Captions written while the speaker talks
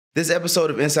This episode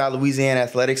of Inside Louisiana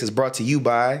Athletics is brought to you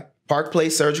by Park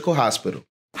Place Surgical Hospital.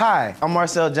 Hi, I'm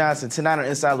Marcel Johnson. Tonight on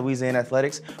Inside Louisiana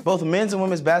Athletics, both men's and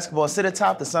women's basketball sit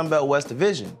atop the Sun Belt West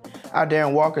Division. Our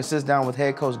Darren Walker sits down with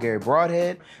head coach Gary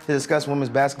Broadhead to discuss women's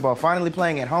basketball finally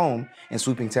playing at home and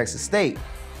sweeping Texas State.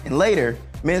 And later,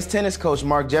 men's tennis coach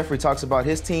Mark Jeffrey talks about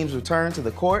his team's return to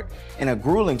the court and a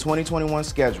grueling 2021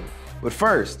 schedule. But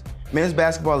first, men's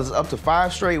basketball is up to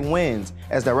 5 straight wins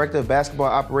as Director of Basketball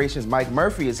Operations Mike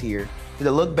Murphy is here to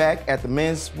look back at the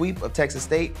men's sweep of Texas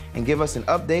State and give us an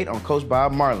update on Coach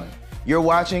Bob Marlin. You're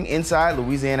watching Inside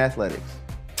Louisiana Athletics.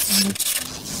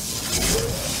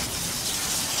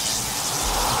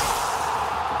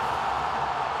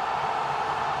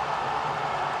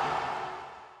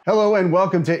 Hello and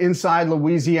welcome to Inside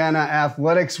Louisiana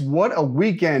Athletics. What a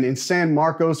weekend in San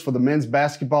Marcos for the men's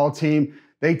basketball team.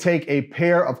 They take a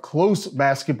pair of close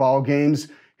basketball games.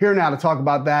 Here now to talk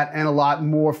about that and a lot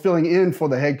more. Filling in for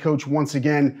the head coach once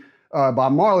again,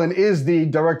 Bob Marlin, is the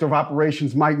Director of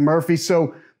Operations, Mike Murphy.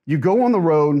 So you go on the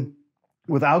road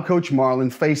without Coach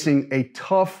Marlin, facing a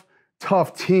tough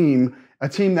team, a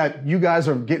team that you guys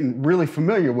are getting really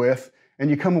familiar with, and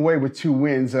you come away with 2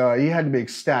 wins. You had to be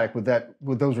ecstatic with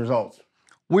those results.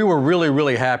 We were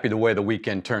really happy the way the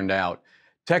weekend turned out.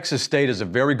 Texas State is a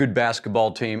very good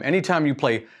basketball team. Anytime you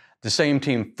play the same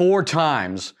team 4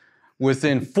 times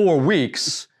within 4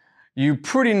 weeks, you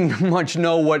pretty much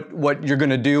know what you're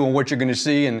going to do and what you're going to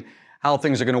see and how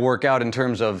things are going to work out in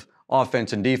terms of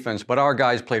offense and defense. But our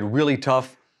guys played really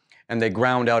tough, and they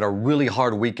ground out a really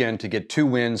hard weekend to get 2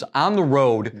 wins on the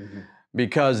road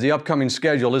because the upcoming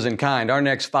schedule isn't kind. Our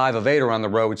next 5 of 8 are on the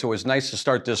road, so it's nice to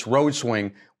start this road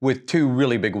swing with 2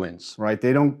 really big wins. Right.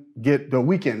 The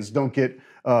weekends don't get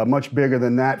much bigger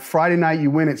than that. Friday night,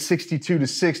 you win at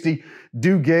 62-60.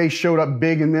 Duguay showed up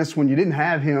big in this one. You didn't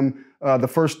have him the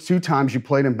first 2 times you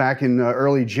played him back in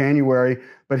early January,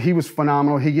 but he was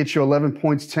phenomenal. He gets you 11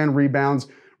 points, 10 rebounds,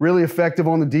 really effective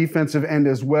on the defensive end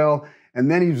as well.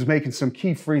 And then he was making some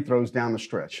key free throws down the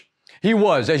stretch. He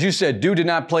was. As you said, Duke did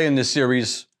not play in this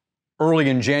series early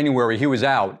in January. He was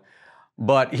out.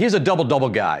 But he's a double-double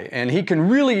guy, and he can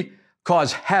really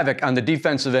cause havoc on the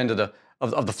defensive end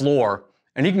of the floor,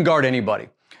 and he can guard anybody.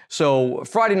 So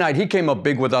Friday night, he came up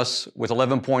big with us with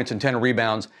 11 points and 10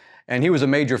 rebounds, and he was a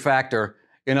major factor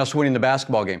in us winning the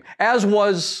basketball game, as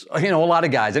was, a lot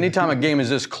of guys. Anytime a game is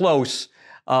this close,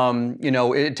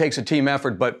 it takes a team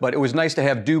effort, but it was nice to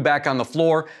have Dew back on the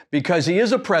floor because he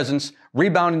is a presence,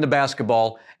 rebounding the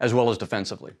basketball as well as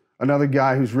defensively. Another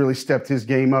guy who's really stepped his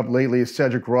game up lately is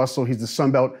Cedric Russell. He's the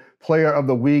Sun Belt Player of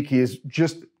the Week. He is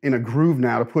just in a groove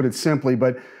now, to put it simply,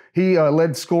 but he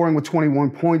led scoring with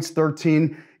 21 points,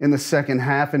 13 in the second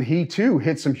half, and he too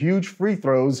hit some huge free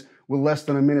throws with less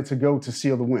than a minute to go to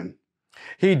seal the win.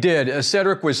 He did.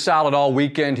 Cedric was solid all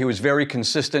weekend. He was very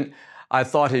consistent. I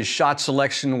thought his shot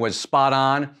selection was spot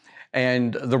on,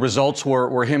 and the results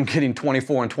were him getting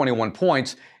 24 and 21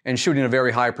 points and shooting a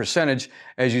very high percentage.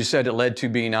 As you said, it led to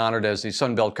being honored as the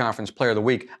Sun Belt Conference Player of the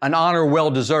Week, an honor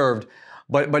well-deserved.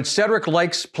 But Cedric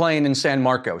likes playing in San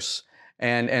Marcos,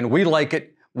 and we like it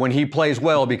when he plays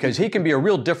well because he can be a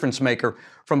real difference maker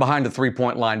from behind the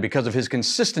three-point line because of his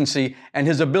consistency and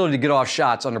his ability to get off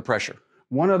shots under pressure.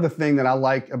 One other thing that I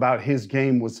like about his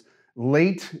game was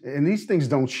late, and these things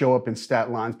don't show up in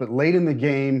stat lines, but late in the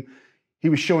game, he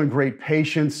was showing great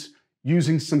patience,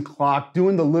 using some clock,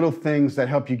 doing the little things that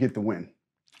help you get the win.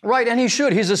 Right, and he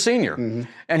should. He's a senior,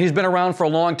 and he's been around for a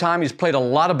long time. He's played a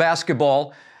lot of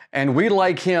basketball, and we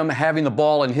like him having the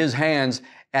ball in his hands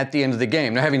at the end of the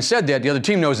game. Now, having said that, the other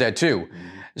team knows that too.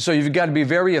 So you've got to be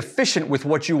very efficient with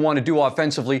what you want to do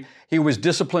offensively. He was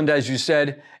disciplined, as you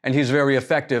said, and he's very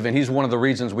effective, and he's one of the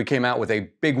reasons we came out with a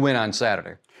big win on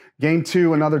Saturday. Game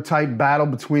 2, another tight battle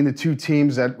between the 2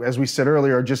 teams that, as we said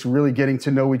earlier, are just really getting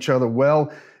to know each other well.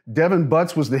 Devin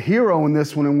Butts was the hero in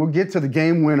this one, and we'll get to the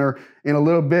game winner in a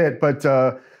little bit, but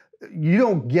you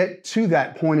don't get to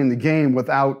that point in the game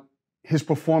without his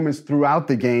performance throughout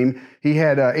the game. He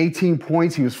had 18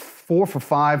 points. He was 4 for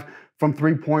 5 from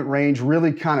three-point range,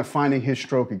 really kind of finding his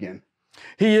stroke again.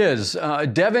 He is.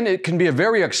 Devin, it can be a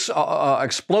very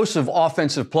explosive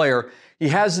offensive player. He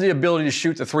has the ability to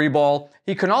shoot the 3-ball.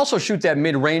 He can also shoot that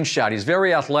mid-range shot. He's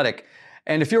very athletic.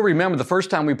 And if you'll remember, the first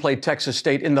time we played Texas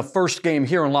State in the first game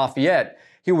here in Lafayette,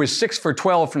 he was 6 for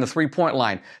 12 from the three-point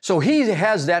line. So he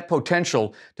has that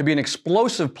potential to be an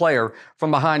explosive player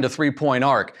from behind a three-point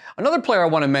arc. Another player I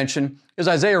want to mention is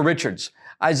Isaiah Richards.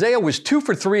 Isaiah was 2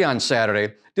 for 3 on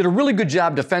Saturday, did a really good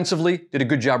job defensively, did a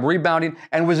good job rebounding,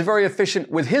 and was very efficient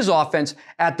with his offense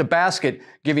at the basket,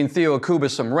 giving Theo Akuba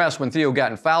some rest when Theo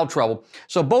got in foul trouble.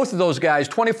 So both of those guys,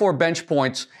 24 bench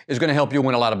points is going to help you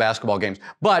win a lot of basketball games.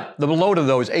 But the load of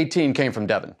those, 18 came from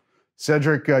Devin.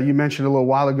 Cedric, you mentioned a little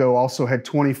while ago, also had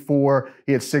 24.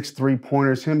 He had 6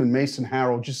 3-pointers. Him and Mason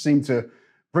Harrell just seemed to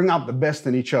bring out the best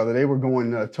in each other. They were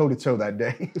going toe-to-toe that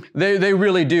day. They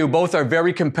really do. Both are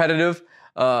very competitive.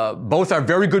 Both are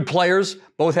very good players.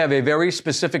 Both have a very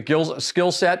specific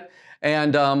skill set.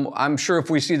 And I'm sure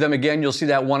if we see them again, you'll see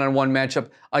that one-on-one matchup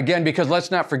again, because let's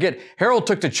not forget, Harold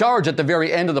took the charge at the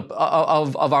very end of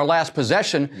our last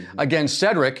possession against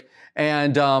Cedric.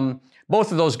 And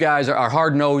both of those guys are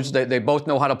hard-nosed. They both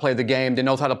know how to play the game. They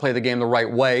know how to play the game the right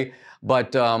way.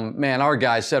 But, man, our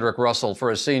guy, Cedric Russell,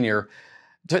 for a senior,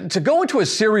 to go into a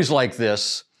series like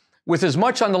this with as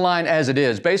much on the line as it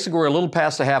is, basically we're a little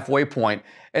past the halfway point,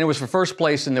 and it was for first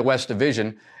place in the West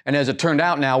Division. And as it turned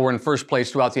out now, we're in first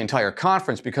place throughout the entire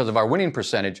conference because of our winning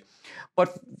percentage.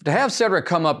 But to have Cedric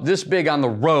come up this big on the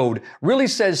road really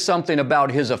says something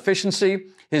about his efficiency,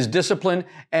 his discipline,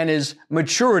 and his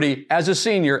maturity as a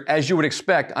senior, as you would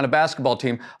expect on a basketball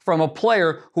team from a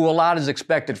player who a lot is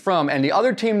expected from, and the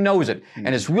other team knows it.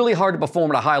 And it's really hard to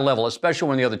perform at a high level, especially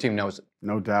when the other team knows it.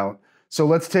 No doubt. So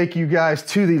let's take you guys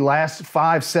to the last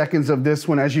 5 seconds of this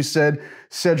one. As you said,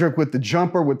 Cedric with the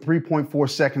jumper with 3.4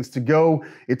 seconds to go.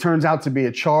 It turns out to be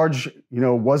a charge. You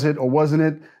know, was it or wasn't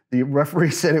it? The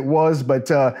referee said it was, but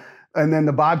and then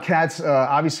the Bobcats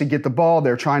obviously get the ball.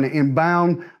 They're trying to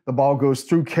inbound. The ball goes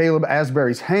through Caleb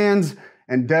Asbury's hands,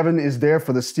 and Devin is there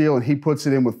for the steal, and he puts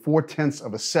it in with 0.4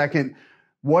 of a second.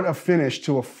 What a finish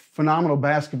to a phenomenal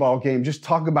basketball game. Just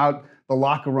talk about the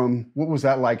locker room. What was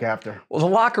that like after? Well, the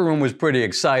locker room was pretty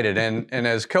excited, and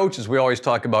as coaches, we always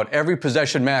talk about every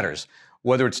possession matters,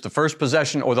 whether it's the first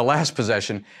possession or the last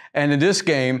possession. And in this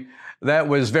game, that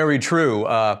was very true.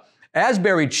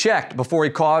 Asbury checked before he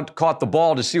caught the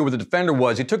ball to see where the defender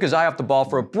was. He took his eye off the ball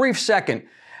for a brief second,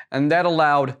 and that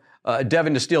allowed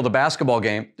Devin to steal the basketball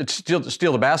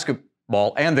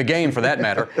and the game for that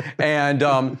matter.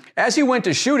 And as he went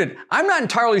to shoot it, I'm not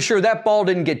entirely sure that ball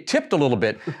didn't get tipped a little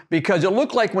bit, because it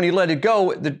looked like when he let it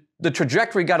go, the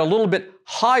trajectory got a little bit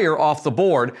higher off the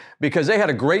board because they had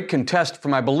a great contest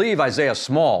from, I believe, Isaiah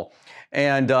Small.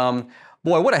 And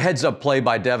boy, what a heads-up play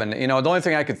by Devin. You know, the only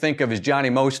thing I could think of is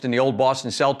Johnny Most in the old Boston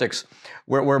Celtics,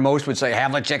 where Most would say,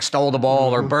 Havlicek stole the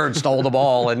ball or Bird stole the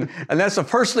ball. And that's the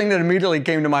first thing that immediately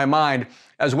came to my mind,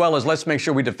 as well as let's make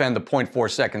sure we defend the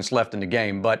 0.4 seconds left in the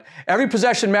game. But every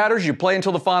possession matters. You play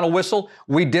until the final whistle.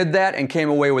 We did that and came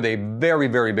away with a very,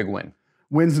 very big win.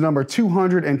 Wins number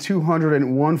 200 and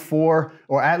 201 for,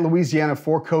 or at Louisiana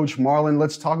for Coach Marlin.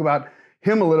 Let's talk about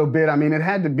him a little bit. I mean, it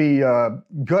had to be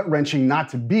gut-wrenching not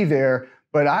to be there,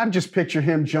 but I just picture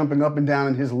him jumping up and down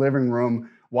in his living room,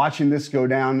 watching this go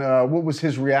down. What was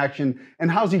his reaction, and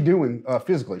how's he doing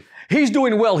physically? He's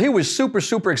doing well. He was super,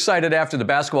 super excited after the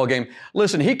basketball game.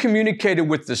 Listen, he communicated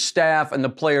with the staff and the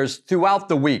players throughout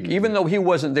the week. Even though he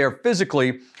wasn't there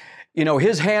physically, you know,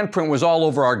 his handprint was all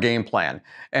over our game plan.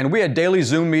 And we had daily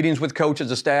Zoom meetings with Coach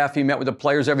as a staff. He met with the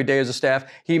players every day as a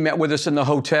staff. He met with us in the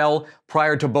hotel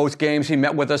prior to both games. He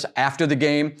met with us after the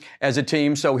game as a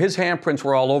team. So his handprints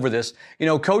were all over this. You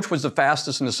know, Coach was the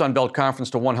fastest in the Sun Belt Conference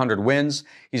to 100 wins.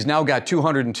 He's now got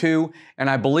 202. And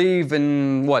I believe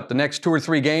in, the next 2 or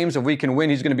 3 games, if we can win,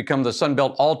 he's going to become the Sun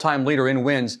Belt all-time leader in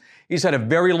wins. He's had a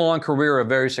very long career, a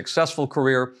very successful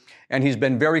career, and he's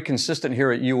been very consistent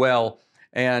here at UL.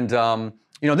 And,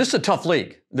 you know, this is a tough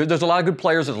league. There's a lot of good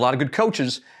players, there's a lot of good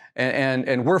coaches,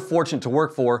 and we're fortunate to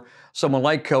work for someone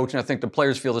like Coach, and I think the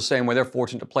players feel the same way. They're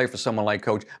fortunate to play for someone like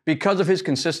Coach because of his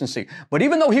consistency. But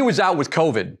even though he was out with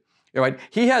COVID, right,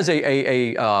 he has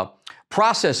a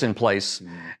process in place,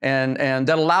 and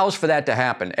that allows for that to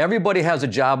happen. Everybody has a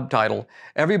job title.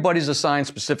 Everybody's assigned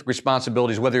specific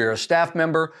responsibilities, whether you're a staff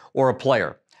member or a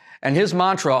player. And his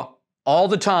mantra all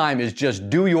the time is just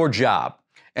do your job.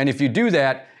 And if you do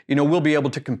that, you know, we'll be able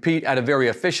to compete at a very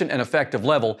efficient and effective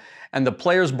level. And the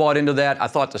players bought into that. I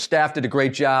thought the staff did a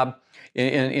great job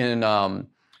in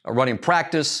running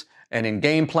practice and in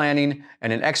game planning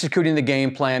and in executing the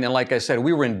game plan. And like I said,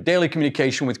 we were in daily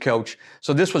communication with Coach.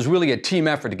 So this was really a team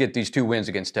effort to get these 2 wins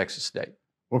against Texas State.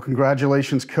 Well,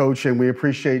 congratulations, Coach, and we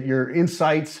appreciate your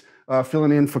insights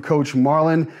filling in for Coach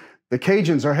Marlin. The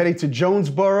Cajuns are heading to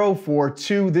Jonesboro for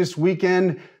 2 this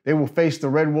weekend. They will face the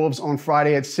Red Wolves on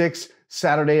Friday at 6,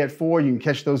 Saturday at 4. You can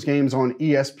catch those games on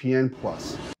ESPN+.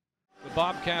 The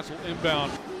Bobcats will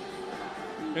inbound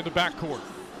in the backcourt.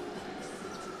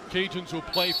 Cajuns will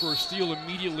play for a steal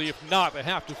immediately. If not, they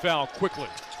have to foul quickly.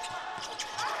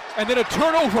 And then a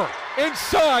turnover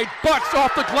inside, Butts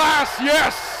off the glass,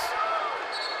 yes!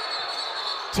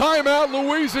 Timeout,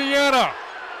 Louisiana.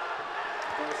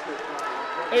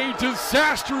 A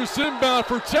disastrous inbound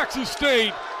for Texas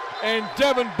State, and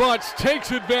Devin Butts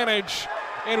takes advantage,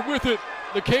 and with it,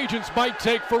 the Cajuns might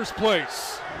take first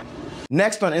place.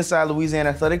 Next on Inside Louisiana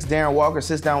Athletics, Darren Walker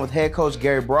sits down with head coach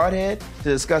Gary Broadhead to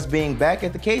discuss being back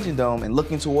at the Cajun Dome and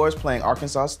looking towards playing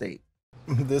Arkansas State.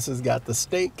 This has got the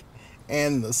steak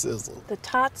and the sizzle. The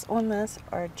tots on this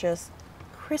are just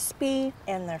crispy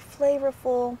and they're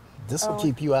flavorful. This will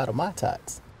keep you out of my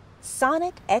tots.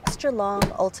 Sonic Extra Long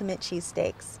Ultimate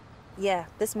Cheesesteaks. Yeah,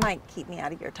 this might keep me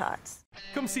out of your tots.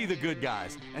 Come see the good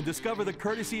guys and discover the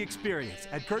Courtesy Experience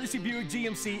at Courtesy Buick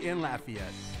GMC in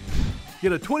Lafayette.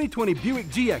 Get a 2020 Buick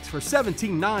GX for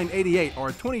 $17,988 or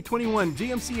a 2021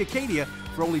 GMC Acadia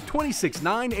for only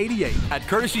 $26,988 at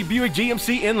Courtesy Buick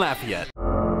GMC in Lafayette.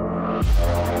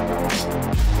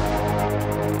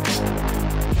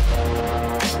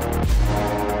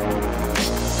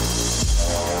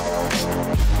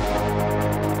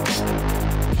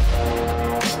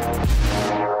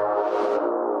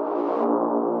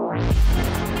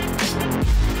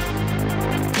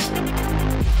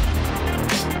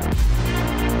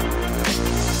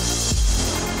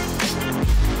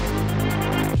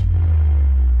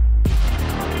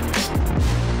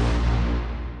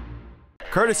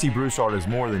 Courtesy Broussard is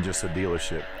more than just a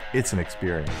dealership. It's an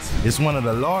experience. It's one of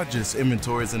the largest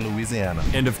inventories in Louisiana.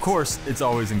 And of course, it's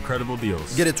always incredible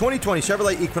deals. Get a 2020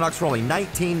 Chevrolet Equinox for only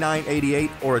 $19,988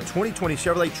 or a 2020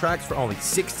 Chevrolet Trax for only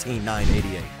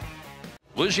 $16,988.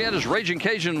 Louisiana's Ragin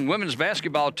Cajun women's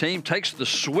basketball team takes the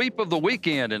sweep of the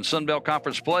weekend in Sun Belt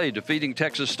Conference play, defeating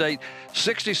Texas State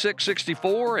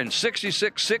 66-64 and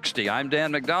 66-60. I'm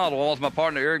Dan McDonald, along with my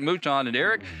partner Eric Mouton. And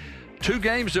Eric, two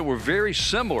games that were very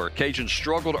similar. Cajuns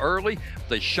struggled early.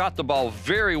 They shot the ball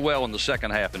very well in the second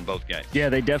half in both games. Yeah,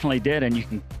 they definitely did, and you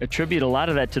can attribute a lot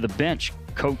of that to the bench.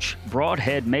 Coach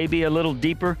Broadhead may be a little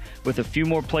deeper with a few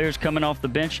more players coming off the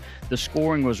bench. The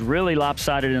scoring was really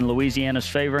lopsided in Louisiana's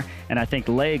favor, and I think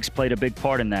legs played a big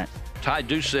part in that. Ty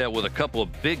Doucette with a couple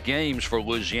of big games for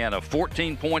Louisiana,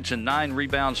 14 points and 9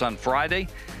 rebounds on Friday.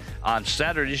 On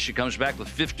Saturday, she comes back with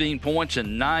 15 points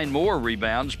and 9 more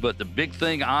rebounds, but the big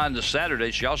thing on the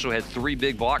Saturday, she also had 3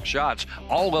 big block shots,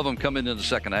 all of them coming in the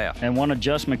second half. And one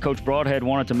adjustment Coach Broadhead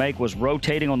wanted to make was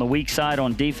rotating on the weak side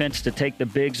on defense to take the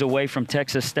bigs away from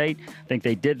Texas State. I think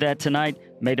they did that tonight,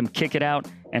 made them kick it out,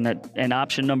 and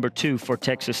option number 2 for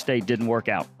Texas State didn't work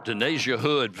out. Denasia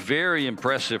Hood, very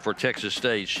impressive for Texas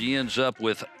State. She ends up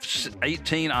with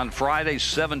 18 on Friday,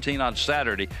 17 on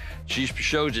Saturday. She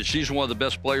shows that she's one of the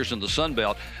best players in the Sun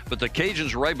Belt, but the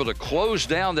Cajuns were able to close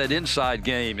down that inside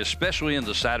game, especially in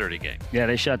the Saturday game. Yeah,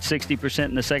 they shot 60%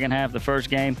 in the second half the first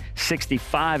game,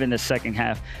 65% in the second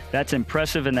half. That's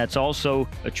impressive, and that's also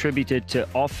attributed to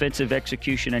offensive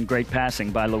execution and great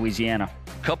passing by Louisiana.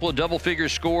 Couple of double-figure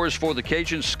scores for the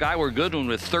Cajuns. Skylar Goodwin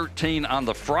with 13 on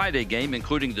the Friday game,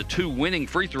 including the 2 winning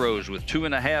free throws with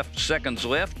 2.5 seconds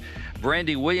left.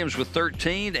 Brandy Williams with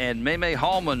 13 and Maymay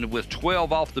Hallman with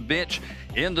 12 off the bench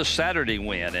in the Saturday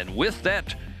win. And with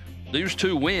that, these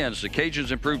 2 wins, the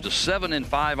Cajuns improved to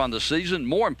 7-5 on the season.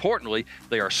 More importantly,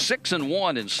 they are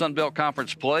 6-1 in Sun Belt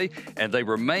Conference play, and they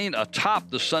remain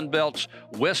atop the Sun Belt's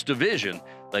West Division.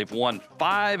 They've won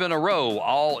 5 in a row,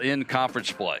 all in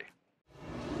conference play.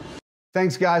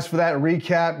 Thanks, guys, for that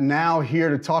recap. Now here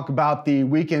to talk about the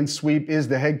weekend sweep is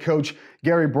the head coach,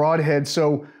 Gary Broadhead.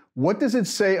 So what does it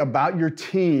say about your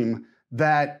team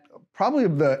that probably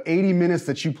of the 80 minutes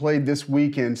that you played this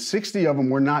weekend, 60 of them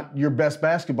were not your best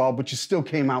basketball, but you still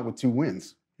came out with 2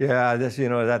 wins? Yeah, this,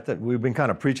 that we've been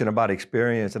kind of preaching about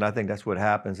experience, and I think that's what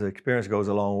happens. The experience goes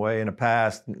a long way. In the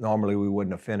past, normally we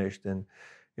wouldn't have finished, and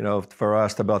for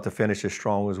us to be able to finish as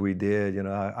strong as we did, you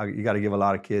got to give a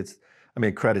lot of kids.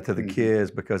 Credit to the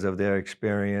kids because of their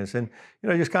experience. And,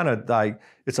 just kind of like,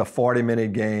 it's a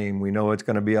 40-minute game. We know it's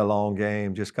going to be a long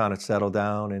game. Just kind of settle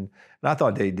down. And I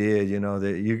thought they did,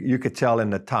 that you could tell in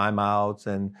the timeouts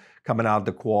and coming out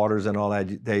the quarters and all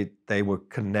that, they were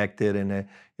connected. And,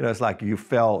 it's like you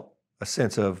felt a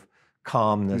sense of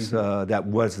calmness that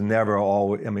was never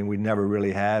always, we never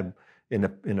really had in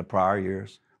the prior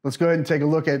years. Let's go ahead and take a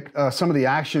look at some of the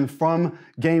action from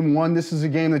Game 1. This is a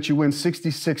game that you win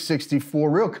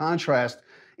 66-64. Real contrast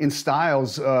in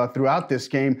styles throughout this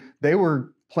game. They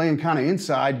were playing kind of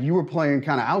inside. You were playing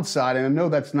kind of outside. And I know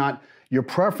that's not your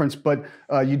preference, but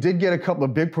you did get a couple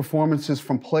of big performances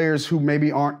from players who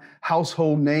maybe aren't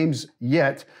household names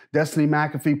yet. Destiny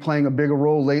McAfee playing a bigger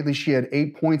role lately. She had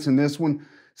 8 points in this one,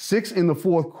 6 in the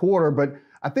fourth quarter. But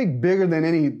I think bigger than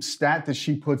any stat that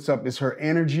she puts up is her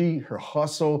energy, her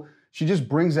hustle. She just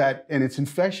brings that, and it's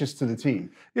infectious to the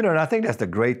team. You know, and I think that's the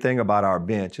great thing about our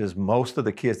bench is most of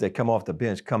the kids that come off the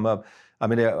bench come up. I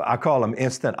mean, I call them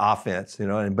instant offense, you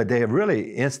know, but they're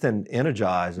really instant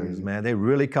energizers, man. They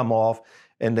really come off,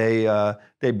 and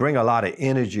they bring a lot of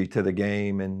energy to the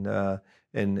game,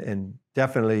 and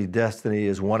definitely Destiny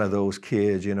is one of those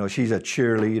kids. You know, she's a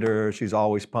cheerleader. She's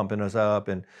always pumping us up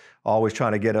and always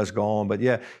trying to get us going. But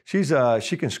yeah, she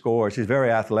can score. She's very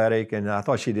athletic, and I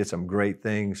thought she did some great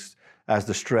things as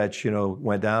the stretch, you know,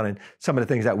 went down, and some of the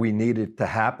things that we needed to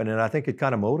happen. And I think it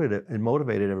kind of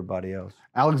motivated everybody else.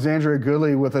 Alexandria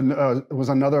Goodley was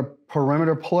another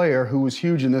perimeter player who was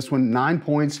huge in this one. 9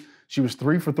 points. She was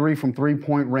 3 for 3 from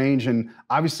three-point range, and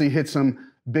obviously hit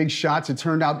some big shots. It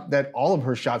turned out that all of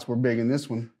her shots were big in this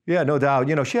one. Yeah, no doubt.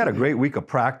 You know, she had a great week of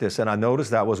practice, and I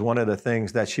noticed that was one of the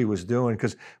things that she was doing,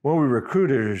 because when we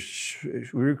recruited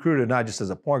her not just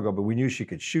as a point guard, but we knew she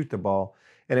could shoot the ball.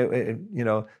 And, you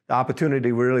know, the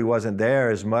opportunity really wasn't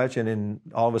there as much, and then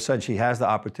all of a sudden she has the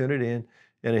opportunity,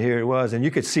 and here it was. And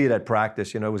you could see it at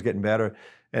practice, you know, it was getting better.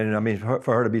 And I mean, for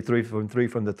her to be 3 from 3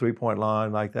 from the three-point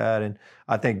line like that, and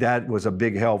I think that was a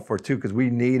big help for too, because we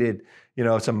needed, you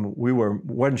know, we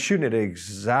wasn't shooting it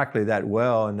exactly that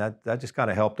well, and that just kind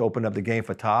of helped open up the game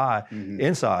for Ty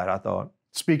inside, I thought.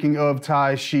 Speaking of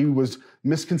Ty, she was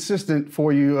misconsistent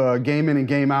for you game in and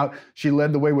game out. She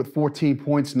led the way with 14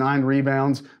 points, 9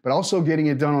 rebounds, but also getting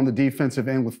it done on the defensive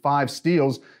end with 5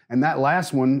 steals. And that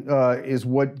last one is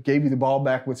what gave you the ball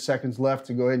back with seconds left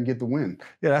to go ahead and get the win.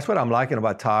 Yeah, that's what I'm liking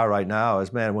about Ty right now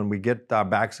is, man, when we get our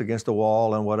backs against the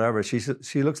wall and whatever, she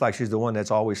looks like she's the one that's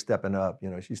always stepping up. You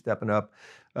know, she's stepping up,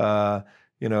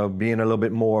 you know, being a little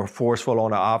bit more forceful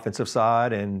on the offensive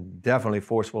side and definitely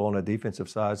forceful on the defensive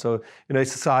side. So, you know,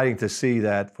 it's exciting to see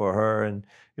that for her, and,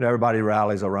 you know, everybody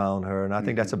rallies around her. And I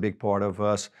think that's a big part of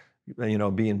us, you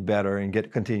know, being better and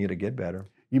continue to get better.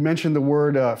 You mentioned the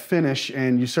word finish,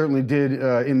 and you certainly did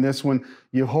in this one.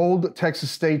 You hold Texas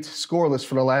State scoreless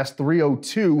for the last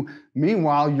 3:02.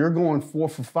 Meanwhile, you're going 4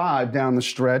 for 5 down the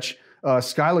stretch.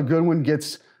 Skylar Goodwin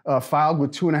gets fouled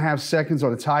with 2.5 seconds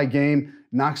on a tie game,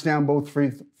 knocks down both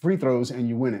free throws, and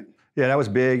you win it. Yeah, that was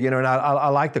big. You know, and I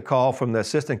like the call from the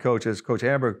assistant coaches. Coach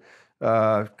Hamburg,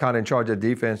 kind of in charge of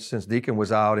defense since Deacon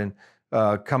was out, and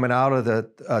coming out of the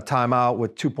timeout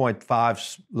with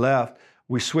 2.5 left,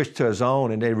 we switched to a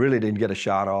zone, and they really didn't get a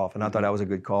shot off. And I thought that was a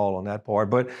good call on that part.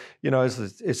 But, you know,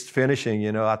 it's finishing.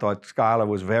 You know, I thought Skylar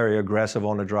was very aggressive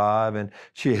on the drive, and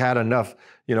she had enough.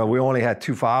 You know, we only had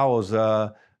 2 fouls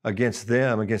against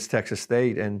Texas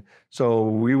State. And so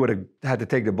we would have had to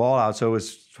take the ball out. So it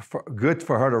was good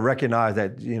for her to recognize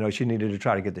that, you know, she needed to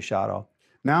try to get the shot off.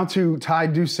 Now to Ty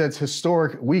Doucette's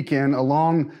historic weekend.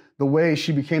 Along the way,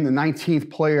 she became the 19th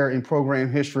player in program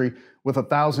history with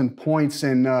 1,000 points.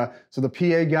 And so the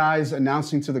PA guys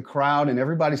announcing to the crowd, and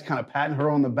everybody's kind of patting her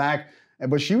on the back.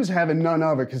 But she was having none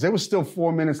of it, because there was still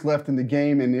 4 minutes left in the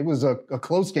game, and it was a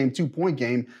close game, 2-point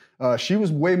game. She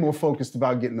was way more focused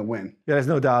about getting the win. Yeah, there's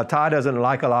no doubt. Ty doesn't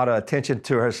like a lot of attention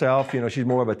to herself. You know, she's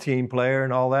more of a team player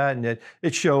and all that. And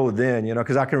it showed then, you know,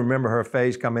 because I can remember her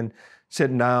face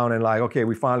sitting down and like, okay,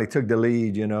 we finally took the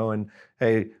lead, you know, and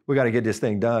hey, we got to get this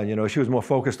thing done. You know, she was more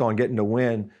focused on getting the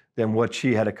win than what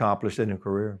she had accomplished in her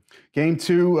career. Game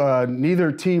 2,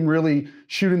 neither team really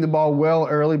shooting the ball well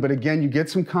early, but again, you get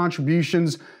some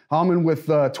contributions. Hallman with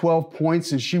 12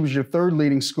 points, and she was your 3rd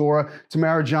leading scorer.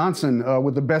 Tamara Johnson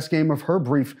with the best game of her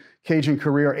brief Cajun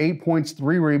career, 8 points,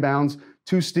 3 rebounds,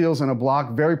 2 steals and a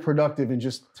block. Very productive in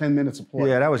just 10 minutes of play.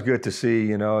 Yeah, that was good to see.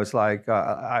 You know, it's like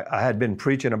I had been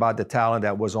preaching about the talent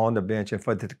that was on the bench, and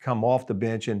for it to come off the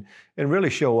bench and really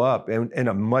show up in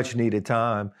a much needed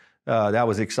time. I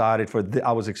was excited for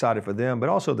them, but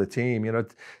also the team. You know,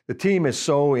 the team is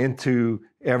so into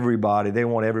everybody. They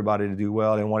want everybody to do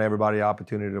well. They want everybody the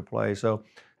opportunity to play. So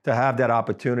to have that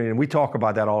opportunity, and we talk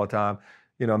about that all the time,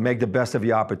 you know, make the best of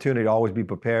your opportunity, always be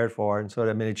prepared for it. And so,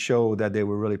 I mean, it showed that they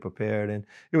were really prepared, and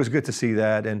it was good to see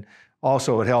that. And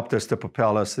also it helped us to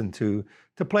propel us into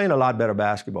playing a lot better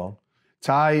basketball.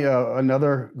 Ty,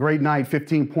 another great night,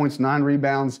 15 points, 9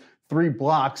 rebounds, 3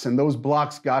 blocks, and those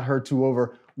blocks got her to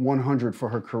over 100 for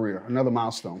her career, another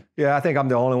milestone. Yeah, I think I'm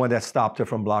the only one that stopped her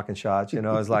from blocking shots. You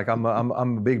know, it's like I'm a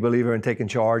big believer in taking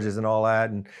charges and all that.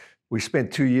 And we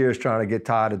spent 2 years trying to get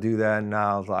Ty to do that, and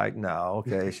now I was like, no,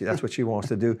 okay, that's what she wants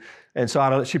to do. And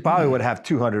so she probably would have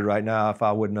 200 right now if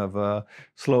I wouldn't have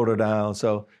slowed her down.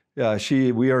 So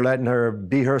we are letting her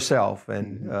be herself,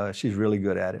 and she's really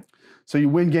good at it. So you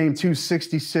win game 2,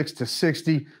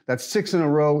 66-60. That's 6 in a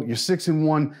row. You're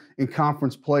 6-1 in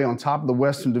conference play on top of the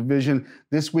Western Division.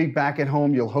 This week back at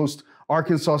home, you'll host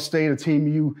Arkansas State, a team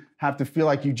you have to feel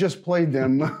like you just played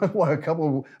them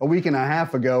a week and a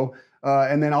half ago.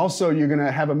 And then also you're going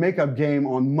to have a makeup game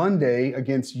on Monday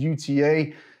against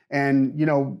UTA. And, you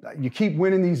know, you keep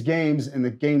winning these games and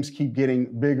the games keep getting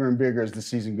bigger and bigger as the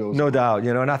season goes on. No doubt,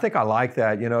 you know, and I think I like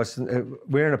that. You know,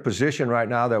 we're in a position right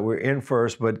now that we're in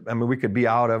first, but I mean, we could be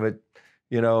out of it.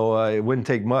 You know, it wouldn't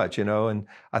take much, you know, and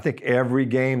I think every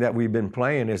game that we've been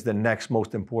playing is the next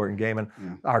most important game. And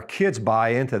our kids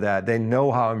buy into that. They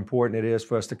know how important it is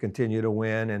for us to continue to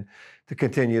win and to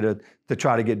continue to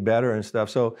try to get better and stuff.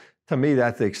 So to me,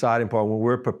 that's the exciting part. When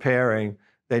we're preparing,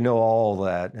 they know all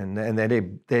that, and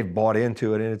they've bought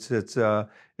into it. And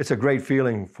it's a great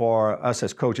feeling for us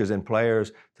as coaches and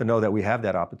players to know that we have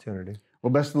that opportunity.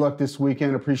 Well, best of luck this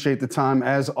weekend. Appreciate the time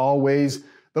as always.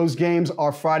 Those games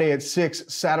are Friday at 6,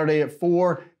 Saturday at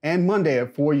 4, and Monday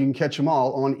at 4. You can catch them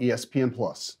all on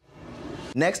ESPN+.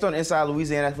 Next on Inside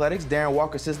Louisiana Athletics, Darren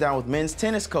Walker sits down with men's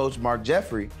tennis coach Mark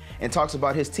Jeffrey and talks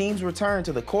about his team's return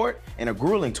to the court and a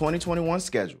grueling 2021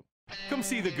 schedule. Come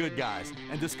see the good guys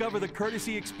and discover the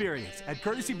Courtesy Experience at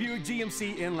Courtesy Buick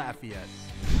GMC in Lafayette.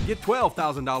 Get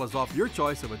 $12,000 off your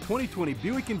choice of a 2020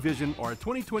 Buick Envision or a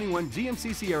 2021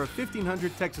 GMC Sierra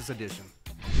 1500 Texas Edition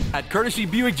at Courtesy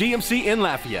Buick GMC in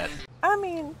Lafayette. I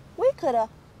mean, we could have.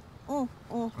 I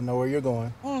know where you're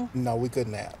going. No, we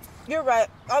couldn't have. You're right.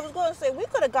 I was going to say we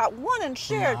could have got one and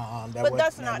shared, but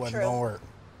that's not true. That wasn't going to work.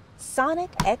 Sonic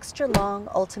Extra Long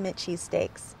Ultimate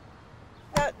Cheesesteaks.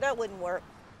 That wouldn't work.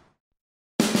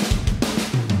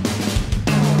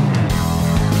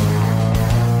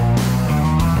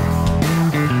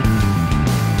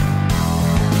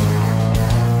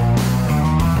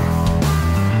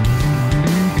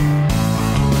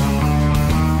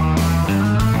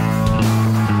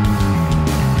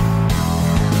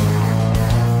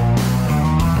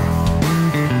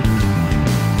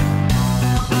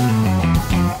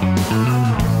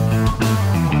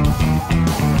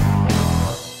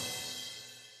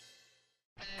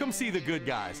 Come see the good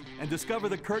guys and discover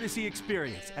the Courtesy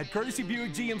Experience at Courtesy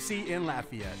Buick GMC in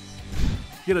Lafayette.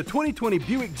 Get a 2020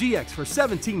 Buick GX for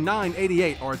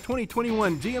 $17,988 or a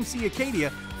 2021 GMC Acadia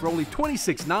for only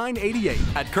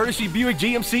 $26,988 at Courtesy Buick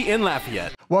GMC in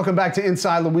Lafayette. Welcome back to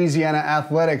Inside Louisiana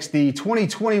Athletics. The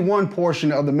 2021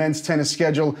 portion of the men's tennis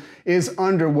schedule is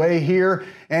underway here,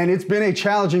 and it's been a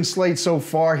challenging slate so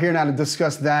far. Here now to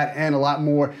discuss that and a lot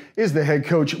more is the head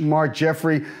coach, Mark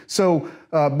Jeffrey. So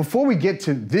before we get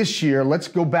to this year, let's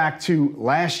go back to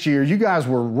last year. You guys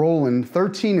were rolling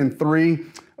 13-3.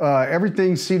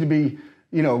 Everything seemed to be,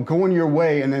 you know, going your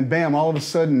way, and then bam, all of a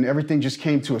sudden, everything just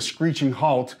came to a screeching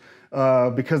halt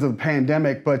because of the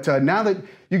pandemic. But now that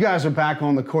you guys are back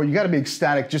on the court, you got to be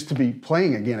ecstatic just to be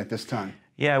playing again at this time.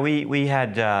 Yeah, we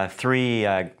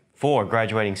had four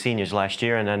graduating seniors last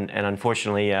year, and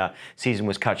unfortunately, season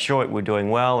was cut short. We're doing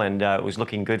well, and it was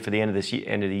looking good for the end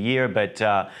of the year.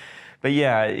 But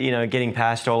yeah, you know, getting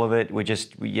past all of it, we're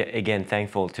just again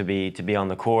thankful to be on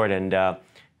the court, and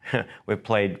we've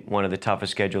played one of the toughest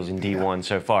schedules in D1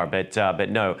 so far. But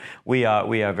no, we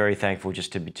are very thankful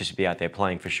just to be out there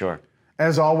playing for sure.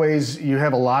 As always, you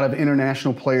have a lot of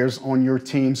international players on your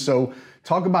team. So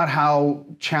talk about how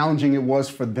challenging it was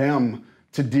for them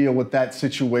to deal with that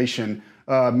situation.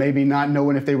 Maybe not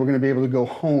knowing if they were going to be able to go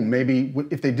home. Maybe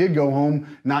if they did go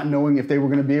home, not knowing if they were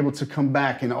going to be able to come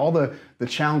back, and all the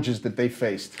challenges that they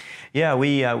faced. Yeah,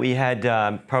 we had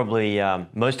probably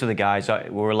most of the guys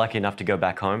were lucky enough to go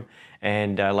back home.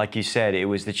 And like you said, it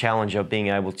was the challenge of being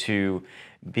able to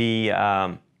be,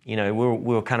 you know,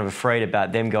 we were kind of afraid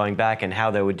about them going back and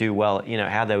how they would do well, you know,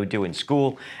 how they would do in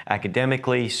school,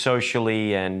 academically,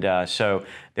 socially, and so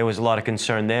there was a lot of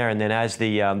concern there. And then as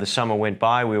the summer went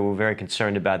by, we were very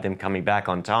concerned about them coming back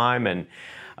on time, and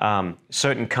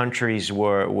certain countries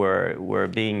were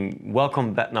being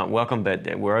welcomed, but not welcome,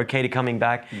 but were okay to coming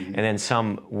back, and then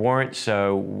some weren't.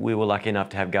 So we were lucky enough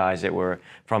to have guys that were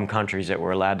from countries that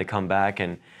were allowed to come back,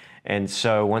 and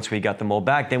so once we got them all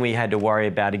back, then we had to worry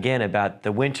about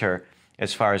the winter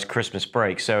as far as Christmas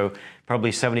break. So probably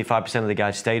 75% of the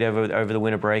guys stayed over the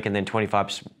winter break, and then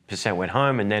 25% went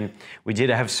home. And then we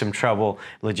did have some trouble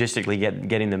logistically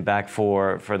getting them back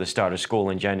for the start of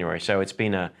school in January. So it's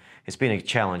been a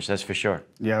challenge, that's for sure.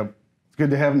 Yeah. It's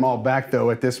good to have them all back,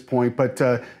 though, at this point. But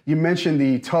you mentioned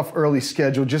the tough early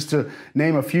schedule. Just to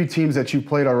name a few teams that you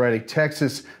played already: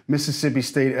 Texas, Mississippi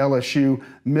State, LSU,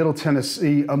 Middle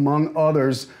Tennessee, among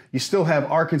others. You still have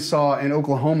Arkansas and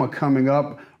Oklahoma coming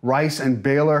up, Rice and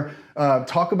Baylor.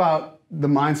 Talk about the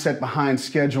mindset behind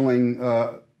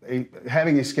scheduling,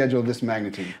 having a schedule of this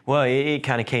magnitude. Well, it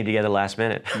kind of came together last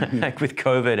minute, like with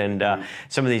COVID, and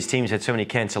some of these teams had so many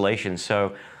cancellations.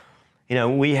 So, you know,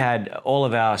 we had all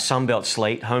of our Sunbelt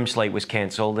slate, home slate was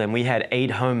canceled, and we had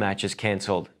 8 home matches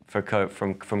canceled from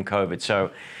COVID.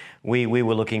 So we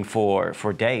were looking for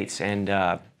dates, and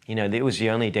you know, it was the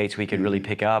only dates we could really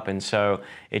pick up, and so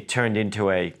it turned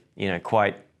into a, you know,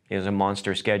 it was a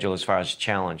monster schedule as far as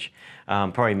challenge.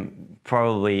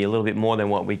 Probably a little bit more than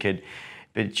what we could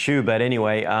chew, but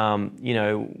anyway, you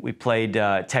know, we played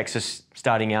Texas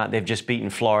starting out. They've just beaten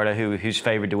Florida, who's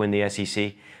favored to win the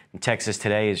SEC. And Texas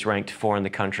today is ranked 4 in the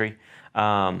country.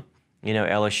 You know,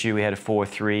 LSU, we had a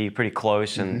 4-3, pretty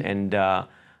close, and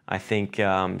I think,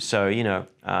 so, you know,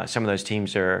 some of those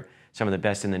teams are some of the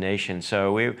best in the nation.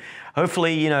 So we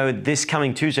hopefully, you know, this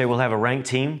coming Tuesday, we'll have a ranked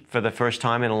team for the first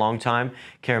time in a long time.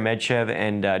 Karamedchev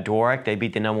and Dworak, they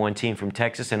beat the #1 team from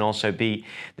Texas and also beat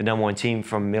the #1 team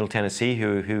from Middle Tennessee,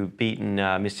 who beaten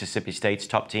Mississippi State's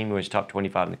top team, who was top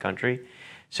 25 in the country.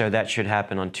 So that should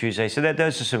happen on Tuesday. So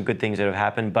those are some good things that have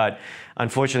happened. But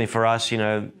unfortunately for us, you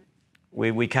know,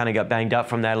 we kind of got banged up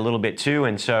from that a little bit too,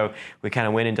 and so we kind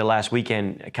of went into last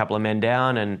weekend a couple of men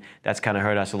down, and that's kind of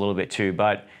hurt us a little bit too.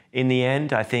 But in the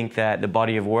end, I think that the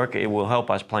body of work, it will help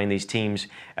us playing these teams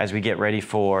as we get ready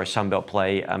for Sunbelt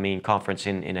play, conference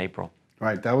in April.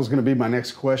 Right, that was going to be my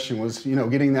next question, was, you know,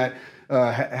 getting that,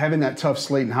 having that tough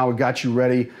slate and how it got you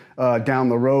ready down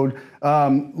the road.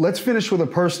 Let's finish with a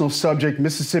personal subject,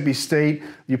 Mississippi State.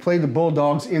 You played the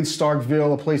Bulldogs in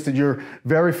Starkville, a place that you're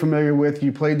very familiar with.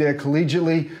 You played there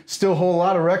collegiately, still hold a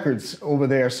lot of records over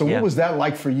there. So what was that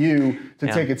like for you to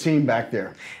take a team back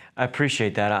there? I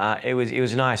appreciate that. It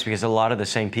was nice because a lot of the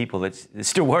same people that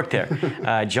still work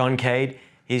there. John Cade,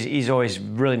 he's always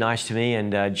really nice to me,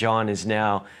 and John is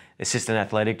now assistant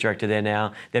athletic director there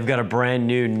now. They've got a brand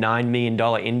new $9 million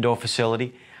indoor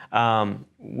facility,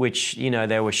 which, you know,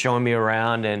 they were showing me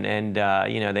around, and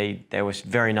you know, they was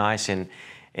very nice and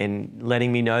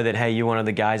letting me know that, hey, you're one of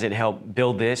the guys that helped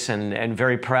build this, and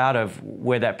very proud of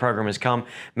where that program has come.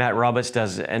 Matt Roberts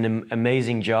does an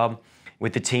amazing job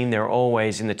with the team. They're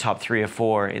always in the top 3 or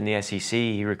 4 in the SEC.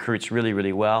 He recruits really,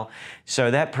 really well.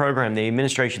 So that program, the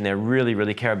administration, they really,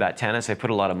 really care about tennis. They put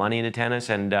a lot of money into tennis,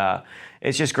 and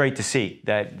it's just great to see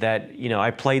that you know, I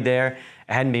played there.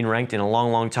 I hadn't been ranked in a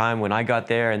long, long time when I got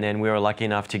there, and then we were lucky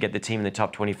enough to get the team in the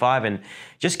top 25 and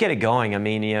just get it going. I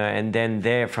mean, you know, and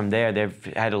then from there,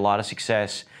 they've had a lot of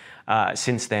success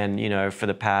since then, you know, for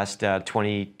the past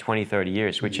 20, 30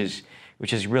 years, which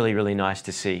is really, really nice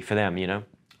to see for them, you know.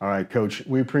 All right, Coach,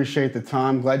 we appreciate the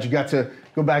time. Glad you got to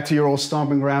go back to your old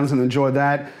stomping grounds and enjoy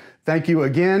that. Thank you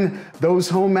again. Those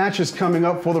home matches coming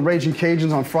up for the Ragin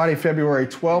Cajuns on Friday, February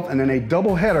 12th, and then a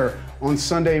doubleheader on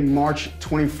Sunday, March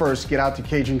 21st. Get out to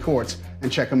Cajun Courts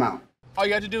and check them out. All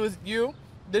you have to do is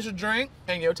dish a drink,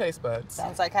 and your taste buds.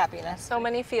 Sounds like happiness. So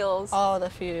many feels. All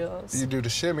the feels. You do the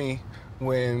shimmy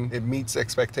when it meets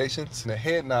expectations. And the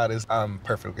head nod is, I'm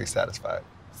perfectly satisfied.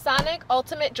 Sonic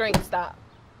Ultimate Drink Stop.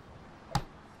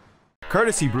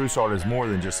 Courtesy Broussard is more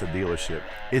than just a dealership.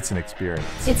 It's an experience.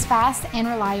 It's fast and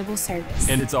reliable service.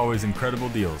 And it's always incredible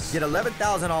deals. Get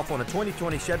 $11,000 off on a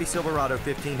 2020 Chevy Silverado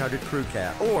 1500 Crew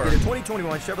Cab, or get a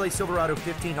 2021 Chevrolet Silverado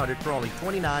 1500 for only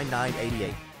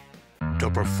 $29,988. To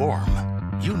perform,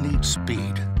 you need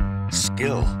speed,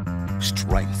 skill,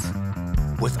 strength.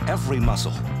 With every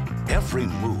muscle, every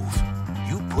move,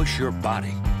 you push your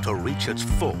body to reach its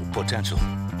full potential.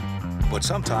 But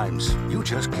sometimes you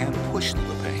just can't push through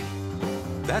the pain.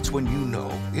 That's when you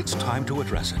know it's time to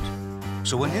address it.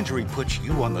 So when injury puts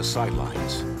you on the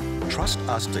sidelines, trust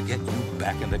us to get you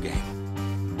back in the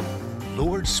game.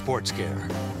 Lourdes Sports Care,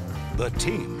 the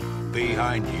team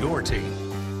behind your team.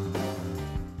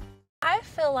 I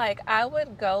feel like I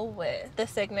would go with the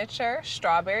signature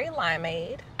strawberry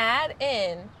limeade. Add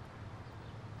in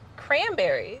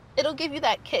cranberry. It'll give you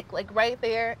that kick, like right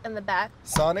there in the back.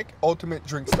 Sonic Ultimate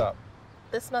Drink Stop.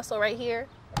 This muscle right here.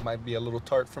 Might be a little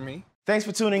tart for me. Thanks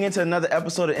for tuning in to another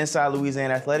episode of Inside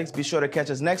Louisiana Athletics. Be sure to catch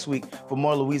us next week for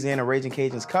more Louisiana Ragin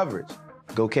Cajuns coverage.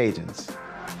 Go Cajuns.